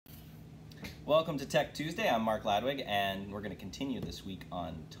Welcome to Tech Tuesday. I'm Mark Ladwig, and we're going to continue this week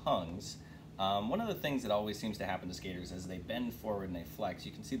on tongues. One of the things that always seems to happen to skaters as they bend forward and they flex,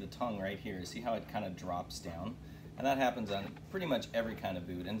 you can see the tongue right here. See how it kind of drops down? And that happens on pretty much every kind of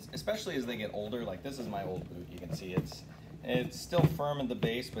boot, and especially as they get older. Like this is my old boot. You can see it's still firm at the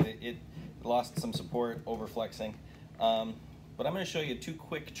base, but it lost some support over flexing. But I'm going to show you two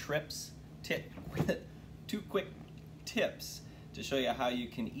quick tips to show you how you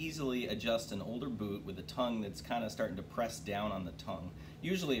can easily adjust an older boot with a tongue that's kind of starting to press down on the tongue.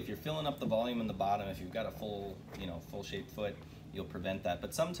 Usually if you're filling up the volume in the bottom, if you've got a full shaped foot, you'll prevent that.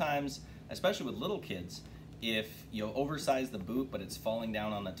 But sometimes, especially with little kids, if you oversize the boot but it's falling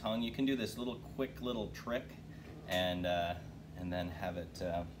down on the tongue, you can do this quick little trick and then have it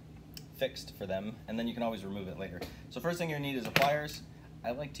fixed for them, and then you can always remove it later. So first thing you're gonna need is pliers.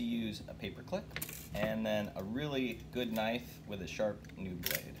 I like to use a paper clip and then a really good knife with a sharp new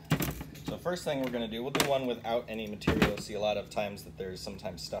blade. So first thing we're going to do, we'll do one without any material. See a lot of times that there's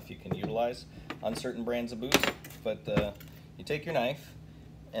sometimes stuff you can utilize on certain brands of boots, but you take your knife,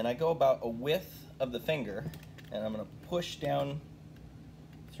 and I go about a width of the finger, and I'm going to push down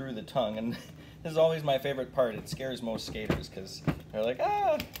through the tongue. And this is always my favorite part. It scares most skaters because they're like,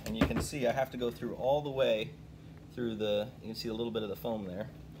 ah! And you can see I have to go through all the way through you can see a little bit of the foam there.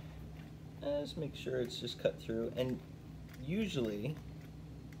 Just make sure it's just cut through, and usually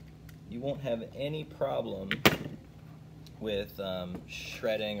you won't have any problem with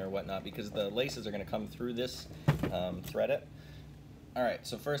shredding or whatnot because the laces are going to come through this, thread it. Alright,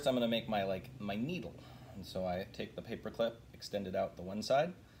 so first I'm going to make my needle, and so I take the paper clip, extend it out the one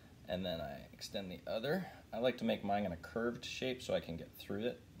side, and then I extend the other. I like to make mine in a curved shape so I can get through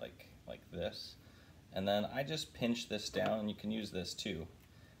it like this. And then I just pinch this down, and you can use this too.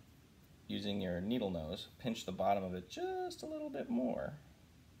 Using your needle nose, pinch the bottom of it just a little bit more.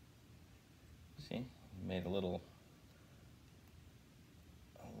 See, made a little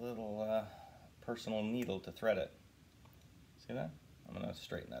personal needle to thread it. See that? I'm going to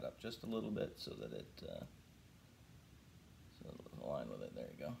straighten that up just a little bit so that it'll align with it. There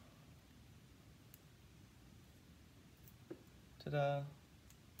you go. Ta-da!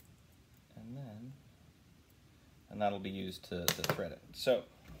 And that'll be used to thread it. So,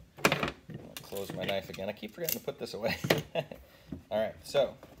 I'll close my knife again. I keep forgetting to put this away. Alright,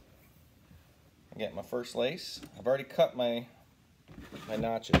 so, I get my first lace. I've already cut my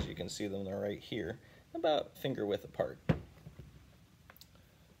notches. You can see them, they're right here, about finger width apart. I'm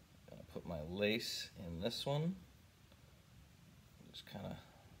going to put my lace in this one. Just kind of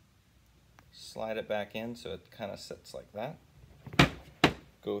slide it back in so it kind of sits like that.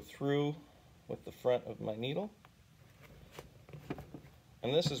 Go through with the front of my needle.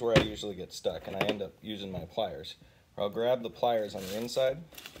 And this is where I usually get stuck, and I end up using my pliers. I'll grab the pliers on the inside,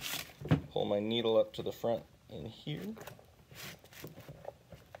 pull my needle up to the front in here.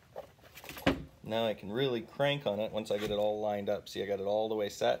 Now I can really crank on it once I get it all lined up. See, I got it all the way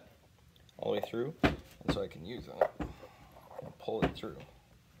set, all the way through, and so I can use it and pull it through.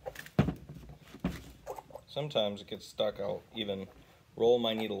 Sometimes it gets stuck. I'll even roll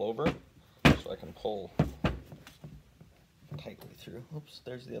my needle over so I can pull tightly through. Oops,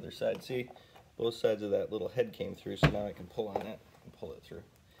 there's the other side. See, both sides of that little head came through, so now I can pull on it and pull it through.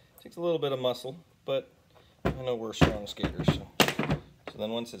 It takes a little bit of muscle, but I know we're strong skaters. So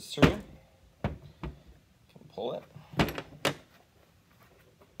then once it's through, I can pull it.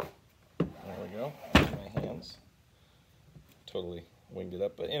 There we go. My hands. Totally winged it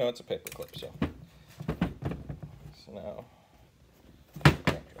up, but it's a paper clip, so now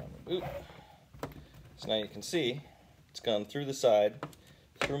wrap around the boot. So now you can see it's gone through the side,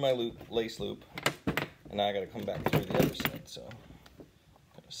 through my lace loop, and now I got to come back through the other side. So,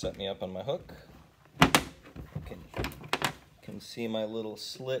 gonna set me up on my hook. You can see my little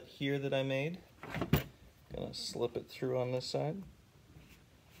slit here that I made. Gonna slip it through on this side.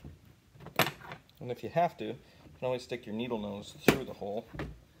 And if you have to, you can always stick your needle nose through the hole,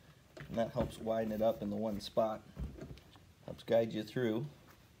 and that helps widen it up in the one spot. Helps guide you through.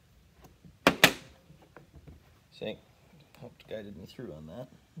 See? Helped guided me through on that.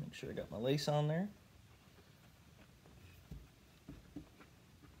 Make sure I got my lace on there.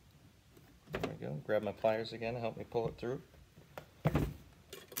 There we go. Grab my pliers again to help me pull it through.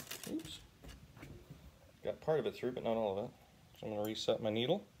 Oops. Got part of it through, but not all of it. So I'm going to reset my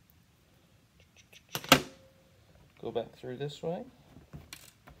needle. Go back through this way.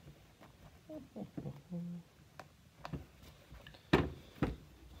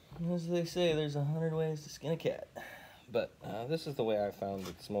 As they say, there's 100 ways to skin a cat. But this is the way I found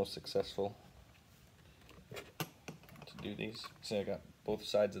it's most successful to do these. See, I got both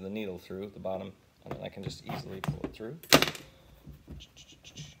sides of the needle through the bottom, and then I can just easily pull it through.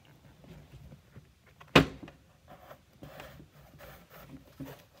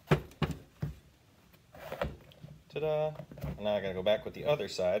 Ta-da! And now I gotta go back with the other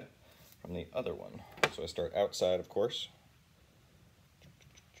side from the other one. So I start outside, of course.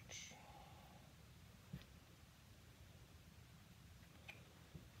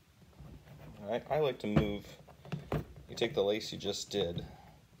 Alright, I like to move. You take the lace you just did,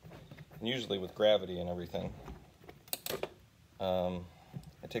 and usually with gravity and everything, I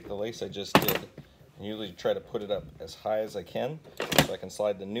take the lace I just did and usually try to put it up as high as I can so I can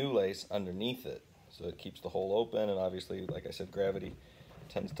slide the new lace underneath it. So it keeps the hole open, and obviously, like I said, gravity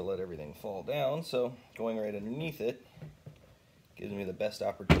tends to let everything fall down, so going right underneath it gives me the best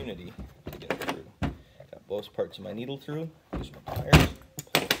opportunity to get through. Got both parts of my needle through, use my pliers,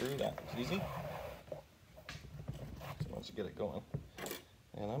 pull it through, that was easy. So once you get it going,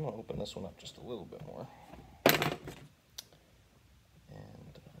 and I'm going to open this one up just a little bit more.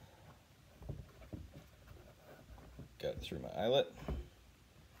 And got it through my eyelet.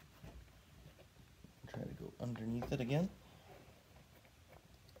 Try to go underneath it again.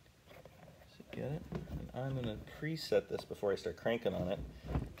 So get it? And I'm going to preset this before I start cranking on it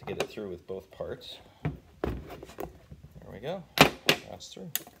to get it through with both parts. There we go. That's through.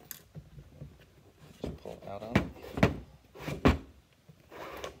 Just pull out on it.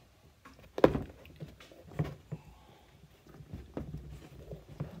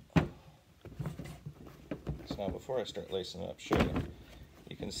 So now before I start lacing it up,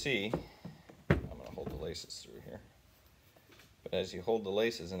 you can see the laces through here. But as you hold the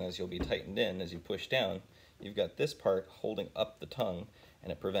laces and as you'll be tightened in, as you push down, you've got this part holding up the tongue,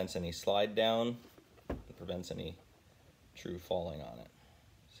 and it prevents any slide down, it prevents any true falling on it.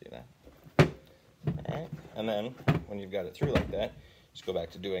 See that? Alright, and then when you've got it through like that, just go back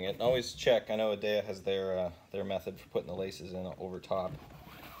to doing it. And always check. I know Adea has their method for putting the laces in over top.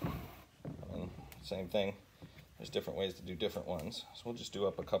 And same thing. There's different ways to do different ones. So we'll just do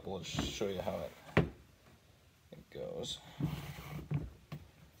up a couple to show you how it goes.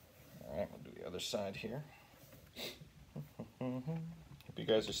 Alright, we'll do the other side here. Hope you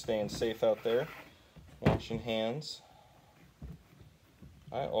guys are staying safe out there, washing hands.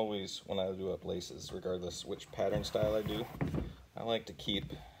 I always, when I do up laces, regardless which pattern style I do, I like to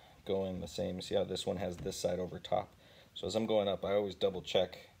keep going the same. See how this one has this side over top? So as I'm going up, I always double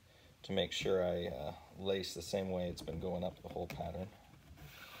check to make sure I lace the same way it's been going up the whole pattern.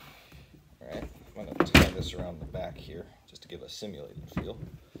 Alright, I'm going to tie this around the back here just to give a simulated feel.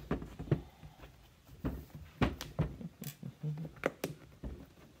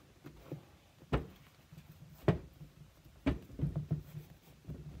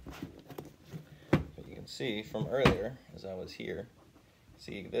 But you can see from earlier, as I was here,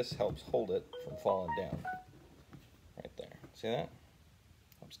 see this helps hold it from falling down. Right there. See that?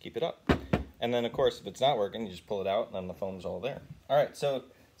 Helps keep it up. And then of course if it's not working, you just pull it out and then the foam's all there. Alright, so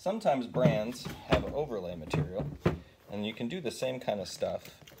sometimes brands have overlay material, and you can do the same kind of stuff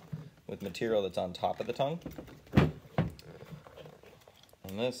with material that's on top of the tongue. And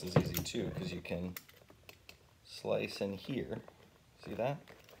this is easy too, because you can slice in here. See that?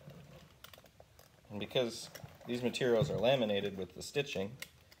 And because these materials are laminated with the stitching,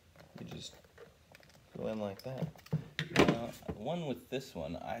 you just go in like that. Now, one with this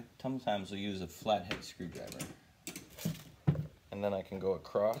one, I sometimes will use a flathead screwdriver. And then I can go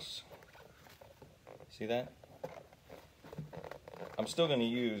across. See that? I'm still going to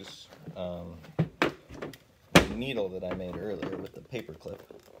use the needle that I made earlier with the paper clip,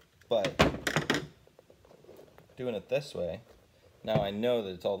 but doing it this way, now I know that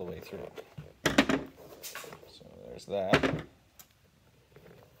it's all the way through. So there's that.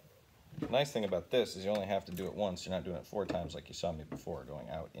 The nice thing about this is you only have to do it once. You're not doing it 4 times like you saw me before, going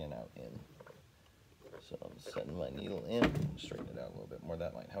out, in, out, in. So I'm setting my needle in, straighten it out a little bit more,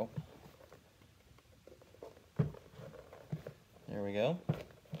 that might help. There we go.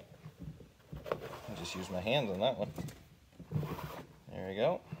 I'll just use my hands on that one. There we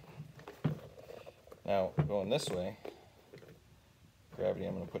go. Now, going this way, gravity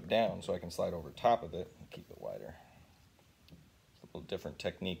I'm going to put down so I can slide over top of it and keep it wider. It's a little different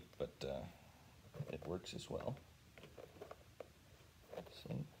technique, but it works as well.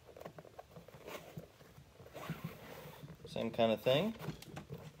 See? Same kind of thing.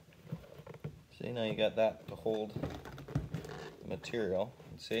 See, now you got that to hold the material.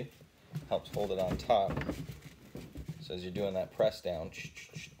 See? Helps hold it on top. So as you're doing that press down,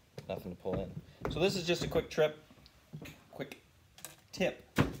 nothing to pull in. So this is just a quick tip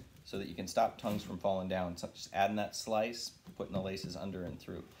so that you can stop tongues from falling down. So just adding that slice, putting the laces under and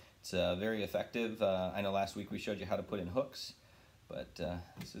through. It's very effective. I know last week we showed you how to put in hooks, but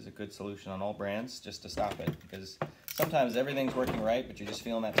this is a good solution on all brands just to stop it, because sometimes everything's working right, but you're just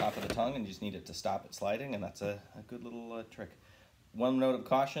feeling that top of the tongue and you just need it to stop it sliding, and that's a good little trick. One note of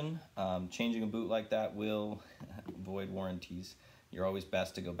caution, changing a boot like that will void warranties. You're always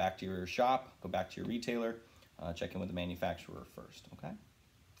best to go back to your shop, go back to your retailer, check in with the manufacturer first, okay?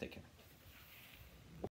 Take care.